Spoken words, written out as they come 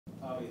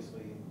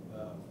obviously,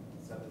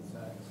 7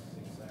 sacks,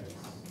 6 sacks.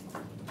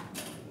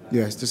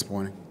 Yeah, it's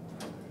disappointing.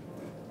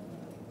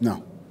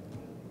 No.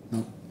 We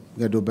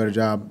got to do a better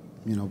job,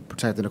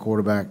 protecting the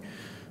quarterback,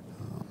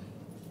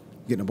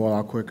 getting the ball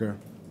out quicker.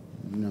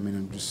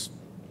 I just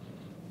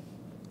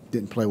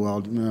didn't play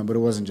well. But it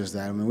wasn't just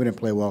that. We didn't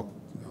play well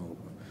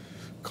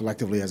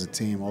collectively as a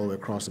team all the way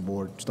across the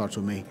board. Starts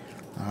with me.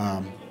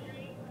 Got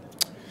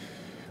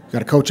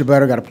to coach it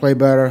better, got to play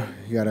better.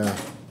 You got to,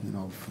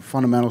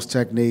 fundamentals,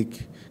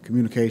 technique,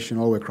 communication,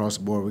 all the way across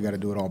the board. We got to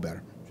do it all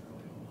better.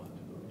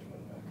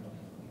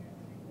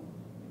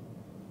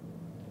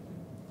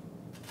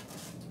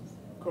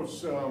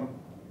 Coach,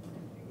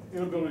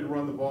 inability to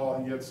run the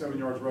ball. You had 7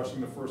 yards rushing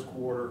in the first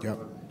quarter,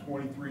 Yep.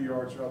 23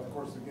 yards throughout the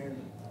course of the game.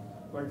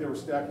 Like they were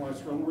stacked line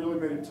scrum. Really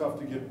made it tough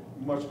to get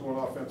much going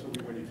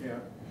offensively when you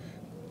can't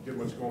get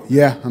much going.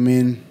 Yeah,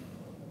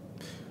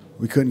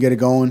 we couldn't get it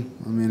going.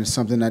 It's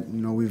something that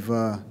we've.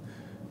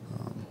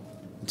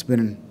 It's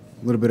been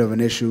a little bit of an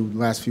issue the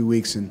last few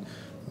weeks, and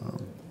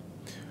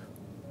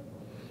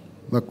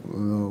look,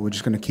 we're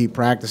just going to keep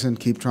practicing,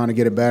 keep trying to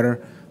get it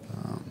better.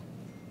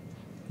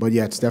 But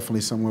yeah, it's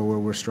definitely somewhere where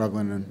we're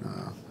struggling, and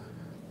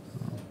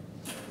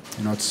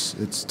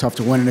it's tough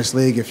to win in this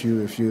league if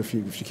you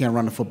can't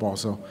run the football.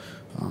 So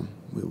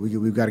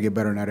we've got to get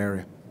better in that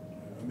area.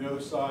 On the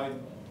other side,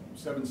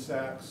 7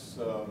 sacks,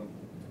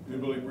 the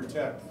ability to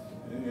protect,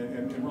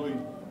 and really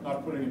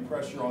not put any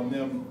pressure on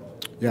them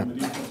Yeah. on the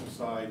defensive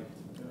side.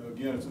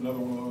 Again, it's another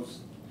one of those.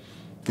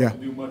 Yeah. To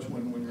do much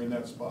when you're in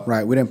that spot.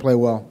 Right. We didn't play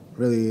well.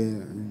 Really,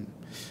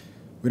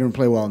 we didn't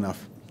play well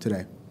enough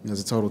today as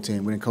a total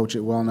team. We didn't coach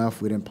it well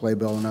enough. We didn't play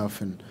well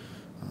enough, and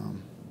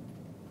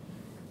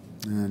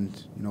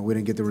we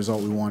didn't get the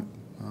result we want.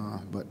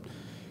 But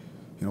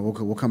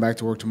we'll come back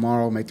to work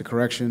tomorrow, make the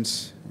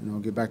corrections.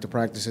 Get back to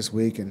practice this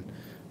week, and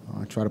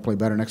try to play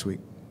better next week.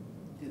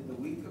 Did the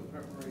week of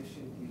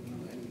preparation give you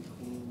any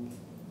clue,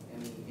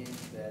 any hint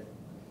that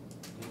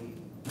maybe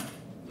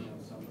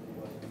something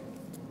wasn't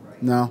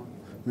right? No.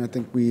 I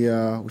think we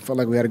felt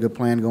like we had a good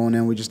plan going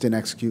in. We just didn't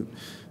execute.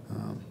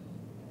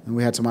 And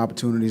we had some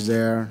opportunities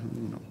there.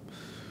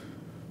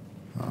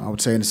 I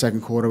would say in the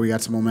second quarter we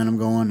got some momentum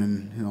going,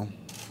 and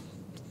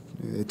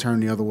it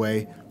turned the other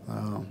way.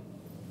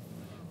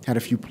 Had a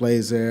few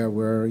plays there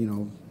where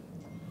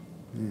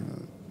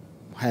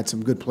had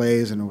some good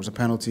plays and there was a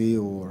penalty,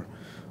 or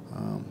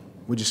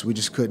we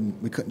just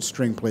couldn't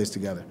string plays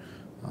together.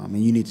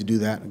 And you need to do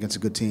that against a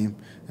good team,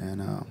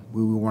 and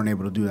we weren't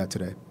able to do that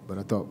today. But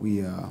I thought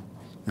we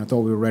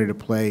were ready to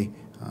play,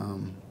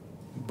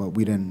 but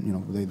we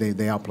didn't.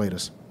 They outplayed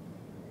us.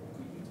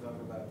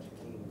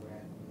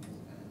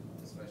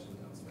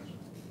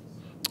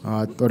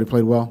 I thought he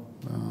played well.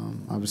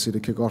 Obviously, the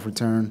kickoff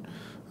return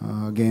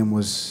game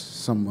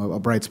was a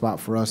bright spot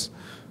for us.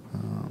 I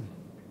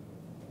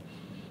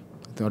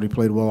thought he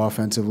played well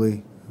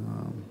offensively.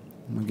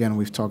 Again,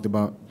 we've talked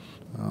about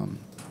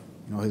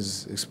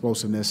his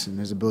explosiveness and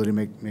his ability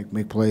to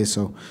make plays.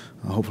 So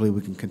hopefully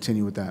we can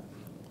continue with that.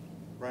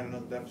 Ryan,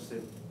 another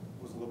deficit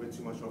was a little bit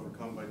too much to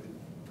overcome. But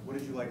what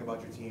did you like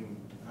about your team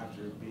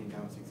after being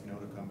down 6-0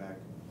 to come back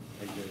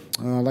like this?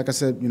 Like I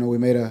said, we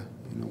made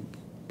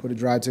put a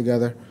drive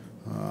together.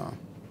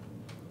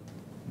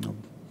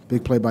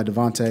 Big play by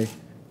Devontae.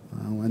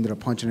 We ended up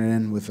punching it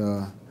in with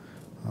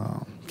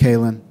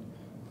Kalen.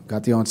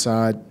 Got the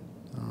onside.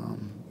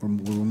 We're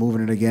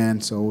moving it again,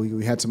 so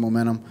we had some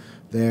momentum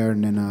there,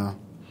 and then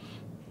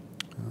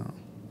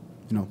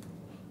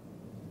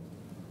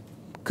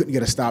couldn't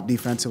get a stop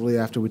defensively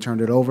after we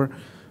turned it over.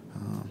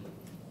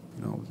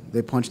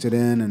 They punched it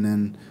in, and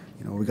then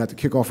we got the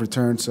kickoff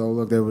return. So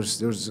look, there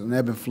was an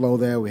ebb and flow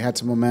there. We had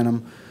some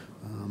momentum.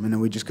 And then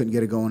we just couldn't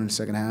get it going in the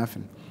second half,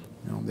 and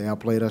they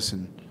outplayed us,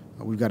 and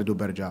we've got to do a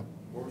better job.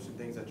 What were some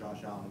things that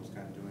Josh Allen was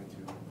kind of doing to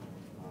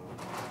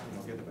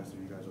get the best of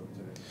you guys over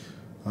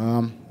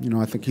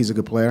today? I think he's a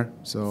good player.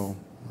 So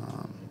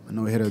I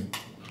know he hit a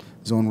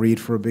zone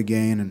read for a big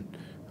gain, and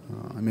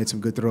I made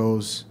some good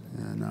throws,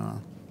 and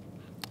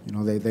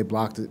they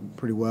blocked it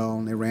pretty well,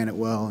 and they ran it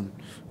well, and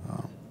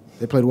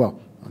they played well.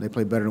 They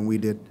played better than we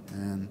did,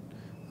 and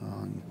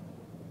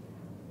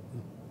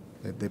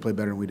they played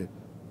better than we did.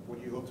 What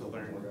do you hope to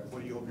learn?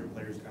 What do you hope your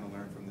players kind of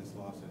learn from this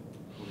loss and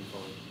moving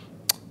forward?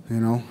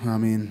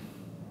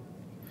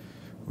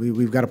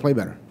 We've got to play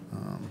better.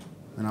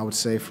 And I would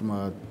say from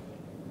a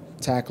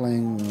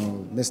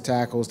tackling, missed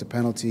tackles to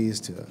penalties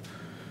to,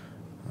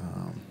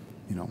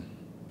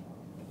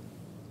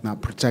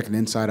 not protecting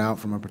inside out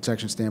from a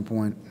protection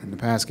standpoint in the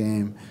pass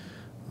game,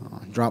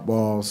 drop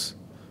balls.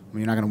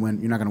 You're not going to win.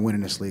 You're not going to win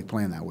in this league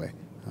playing that way.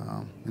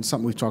 And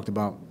something we've talked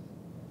about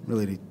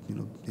really the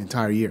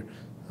entire year.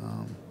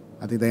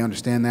 I think they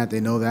understand that. They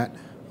know that.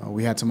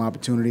 We had some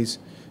opportunities.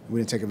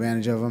 We didn't take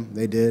advantage of them.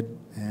 They did,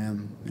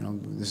 and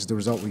this is the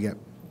result we get.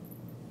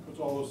 Coach,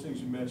 all those things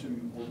you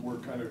mentioned were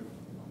kind of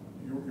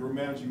you were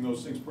managing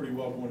those things pretty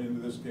well going into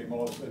this game.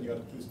 All of a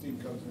sudden, this team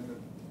comes in,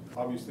 and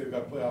obviously they've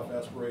got playoff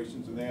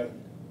aspirations, and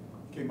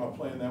came out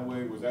playing that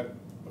way. Was that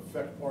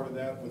affect part of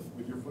that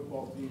with your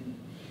football team?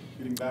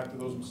 getting back to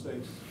those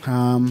mistakes?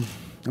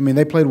 I mean,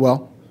 they played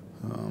well,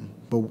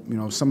 but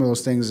some of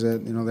those things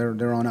that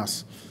they're on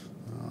us.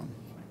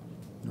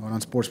 An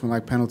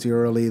unsportsmanlike penalty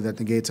early that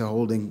negates a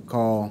holding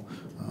call,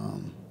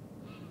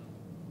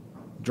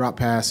 drop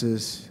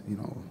passes,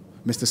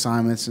 missed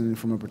assignments, and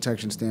from a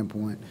protection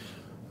standpoint,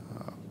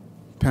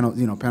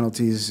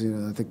 penalties.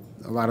 I think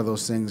a lot of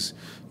those things,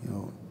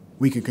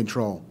 we can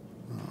control.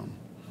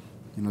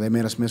 They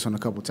made us miss on a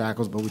couple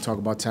tackles, but we talk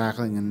about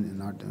tackling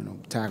and our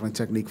tackling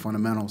technique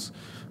fundamentals.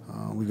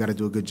 We've got to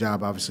do a good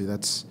job. Obviously,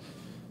 that's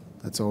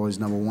always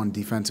number one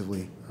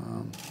defensively.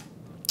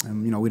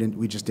 And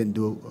we just didn't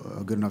do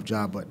a good enough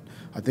job. But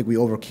I think we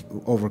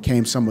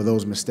overcame some of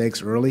those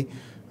mistakes early,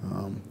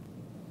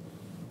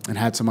 and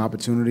had some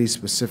opportunities,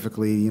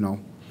 specifically,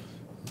 in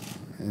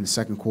the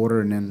second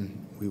quarter, and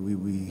then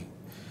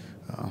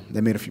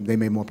they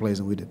made more plays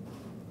than we did.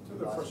 So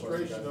the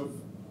frustration of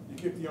you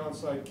kick the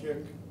onside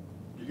kick,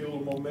 you get a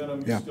little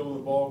momentum, Yeah. you're still in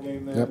the ball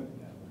game then, Yep.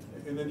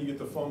 and then you get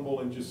the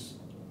fumble and just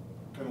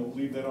kind of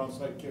leave that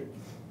onside kick.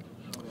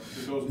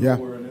 It goes Yeah.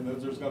 nowhere, and then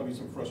there's got to be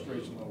some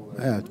frustration level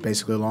there. Yeah, it's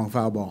basically a long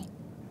foul ball.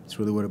 It's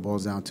really what it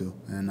boils down to.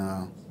 And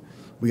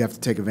we have to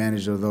take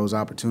advantage of those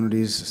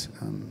opportunities.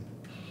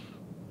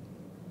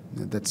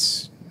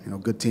 That's,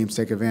 good teams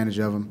take advantage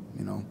of them,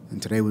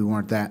 and today we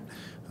weren't that.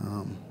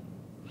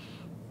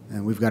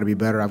 And we've got to be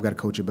better. I've got to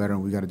coach it better,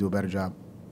 and we've got to do a better job.